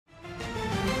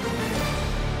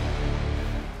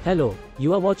Hello,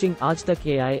 you are watching Aaj Tak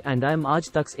AI and I am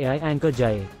Aaj Tak's AI anchor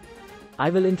Jay.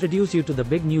 I will introduce you to the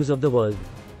big news of the world.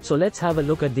 So let's have a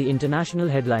look at the international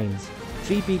headlines.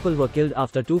 3 people were killed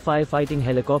after 2 firefighting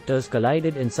helicopters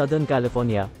collided in Southern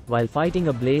California, while fighting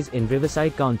a blaze in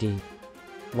Riverside County.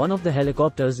 One of the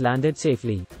helicopters landed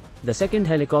safely. The second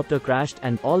helicopter crashed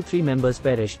and all 3 members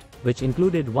perished, which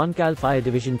included 1 CAL Fire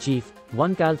Division Chief,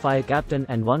 1 CAL Fire Captain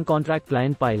and 1 contract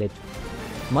client pilot.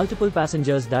 Multiple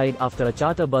passengers died after a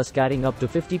charter bus carrying up to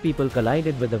 50 people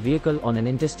collided with a vehicle on an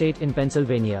interstate in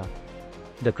Pennsylvania.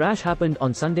 The crash happened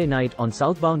on Sunday night on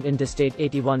southbound Interstate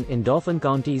 81 in Dauphin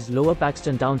County's Lower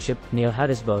Paxton Township, near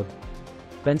Harrisburg.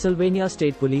 Pennsylvania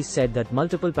State Police said that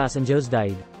multiple passengers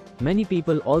died. Many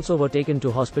people also were taken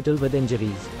to hospital with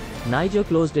injuries. Niger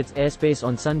closed its airspace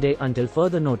on Sunday until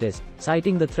further notice,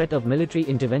 citing the threat of military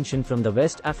intervention from the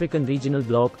West African regional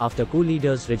bloc after coup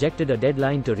leaders rejected a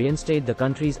deadline to reinstate the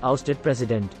country's ousted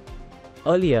president.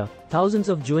 Earlier, thousands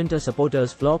of Junta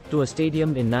supporters flocked to a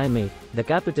stadium in Niamey, the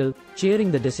capital,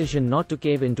 cheering the decision not to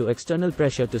cave into external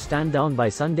pressure to stand down by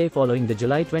Sunday following the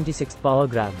July 26 power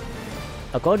grab.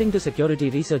 According to security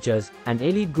researchers, an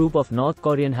elite group of North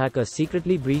Korean hackers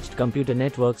secretly breached computer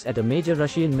networks at a major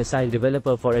Russian missile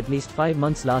developer for at least 5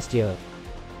 months last year.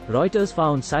 Reuters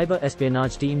found cyber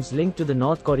espionage teams linked to the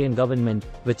North Korean government,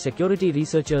 which security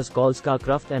researchers call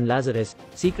Scarcraft and Lazarus,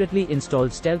 secretly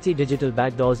installed stealthy digital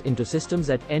backdoors into systems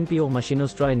at NPO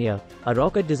Mashinostroyenia, a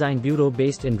rocket design bureau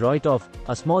based in Roitov,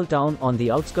 a small town on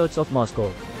the outskirts of Moscow.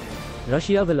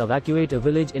 Russia will evacuate a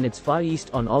village in its far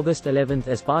east on August 11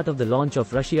 as part of the launch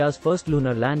of Russia's first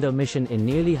lunar lander mission in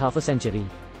nearly half a century.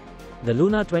 The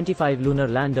Luna 25 lunar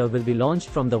lander will be launched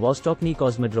from the Vostochny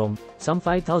Cosmodrome, some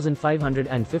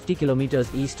 5,550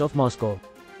 kilometers east of Moscow.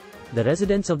 The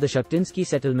residents of the Shakhtinsky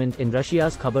settlement in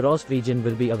Russia's Khabarovsk region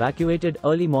will be evacuated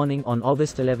early morning on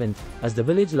August 11, as the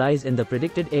village lies in the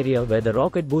predicted area where the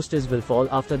rocket boosters will fall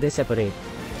after they separate.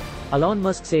 Elon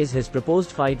Musk says his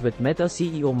proposed fight with Meta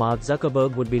CEO Mark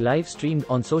Zuckerberg would be live-streamed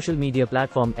on social media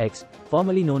platform X,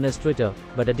 formerly known as Twitter,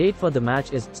 but a date for the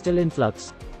match is still in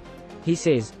flux. He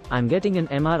says, "I'm getting an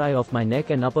MRI of my neck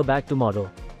and upper back tomorrow.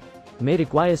 May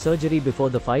require surgery before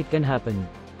the fight can happen."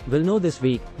 We'll know this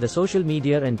week. The social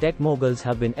media and tech moguls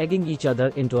have been egging each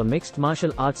other into a mixed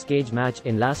martial arts cage match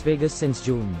in Las Vegas since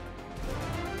June.